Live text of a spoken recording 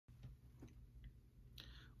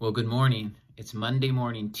Well, good morning. It's Monday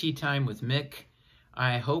morning tea time with Mick.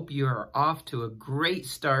 I hope you are off to a great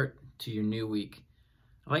start to your new week.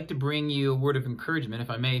 I'd like to bring you a word of encouragement, if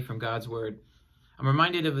I may, from God's word. I'm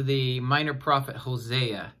reminded of the minor prophet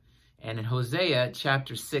Hosea. And in Hosea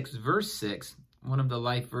chapter 6, verse 6, one of the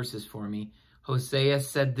life verses for me, Hosea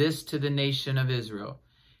said this to the nation of Israel: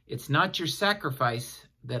 "It's not your sacrifice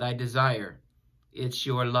that I desire, it's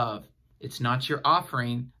your love. It's not your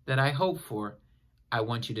offering that I hope for. I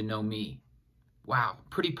want you to know me." Wow,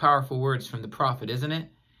 pretty powerful words from the prophet, isn't it?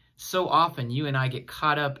 So often you and I get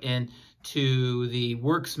caught up into the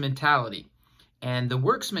works mentality. And the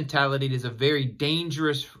works mentality is a very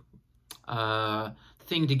dangerous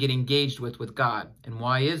thing to get engaged with God. And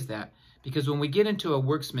why is that? Because when we get into a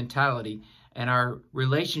works mentality and our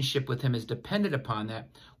relationship with Him is dependent upon that,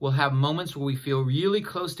 we'll have moments where we feel really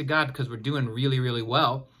close to God because we're doing really, really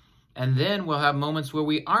well. And then we'll have moments where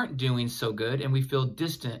we aren't doing so good and we feel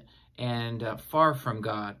distant and far from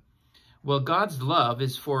God. Well, God's love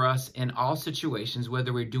is for us in all situations,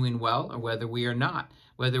 whether we're doing well or whether we are not,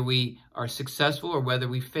 whether we are successful or whether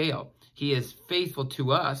we fail. He is faithful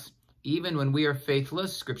to us even when we are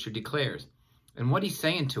faithless, Scripture declares. And what He's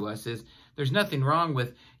saying to us is there's nothing wrong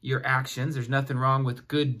with your actions. There's nothing wrong with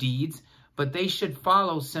good deeds, but they should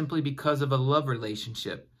follow simply because of a love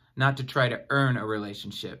relationship, not to try to earn a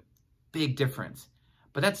relationship. Big difference.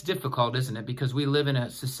 But that's difficult, isn't it? Because we live in a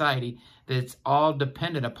society that's all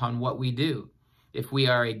dependent upon what we do. If we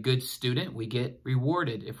are a good student, we get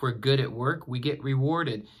rewarded. If we're good at work, we get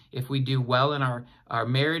rewarded. If we do well in our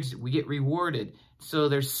marriage, we get rewarded. So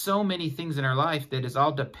there's so many things in our life that is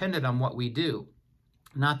all dependent on what we do.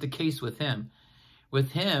 Not the case with Him.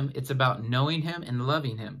 With Him, it's about knowing Him and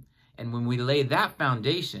loving Him. And when we lay that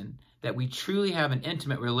foundation, that we truly have an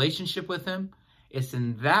intimate relationship with Him, it's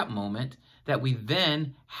in that moment that we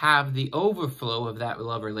then have the overflow of that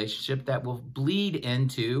love relationship that will bleed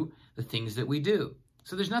into the things that we do.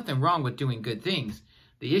 So there's nothing wrong with doing good things.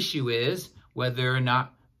 The issue is whether or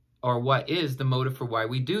not, or what is the motive for why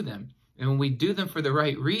we do them. And when we do them for the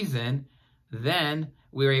right reason, then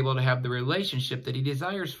we're able to have the relationship that He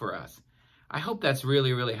desires for us. I hope that's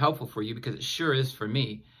really, really helpful for you, because it sure is for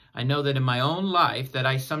me. I know that in my own life that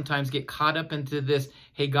I sometimes get caught up into this,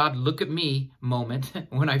 hey, God, look at me moment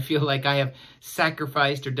when I feel like I have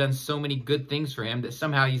sacrificed or done so many good things for Him that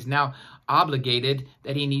somehow He's now obligated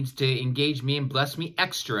that He needs to engage me and bless me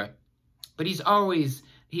extra. But He's always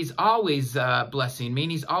blessing me,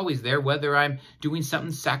 and He's always there, whether I'm doing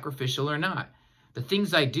something sacrificial or not. The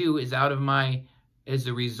things I do is as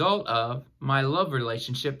a result of my love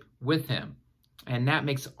relationship with Him. And that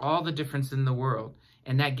makes all the difference in the world.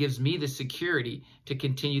 And that gives me the security to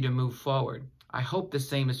continue to move forward. I hope the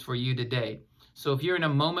same is for you today. So if you're in a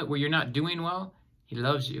moment where you're not doing well, He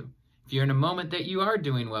loves you. If you're in a moment that you are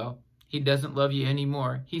doing well, He doesn't love you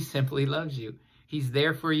anymore. He simply loves you. He's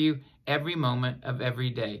there for you every moment of every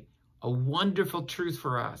day. A wonderful truth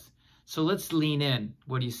for us. So let's lean in.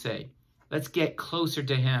 What do you say? Let's get closer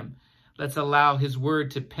to Him. Let's allow His word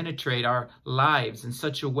to penetrate our lives in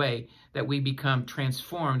such a way that we become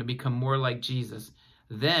transformed and become more like Jesus.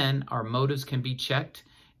 Then our motives can be checked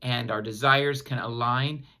and our desires can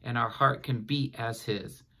align and our heart can beat as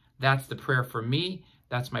His. That's the prayer for me.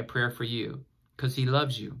 That's my prayer for you, because He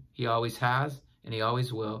loves you. He always has and He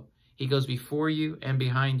always will. He goes before you and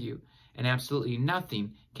behind you, and absolutely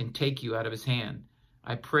nothing can take you out of His hand.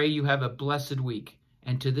 I pray you have a blessed week.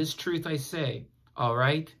 And to this truth I say, all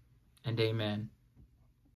right and amen.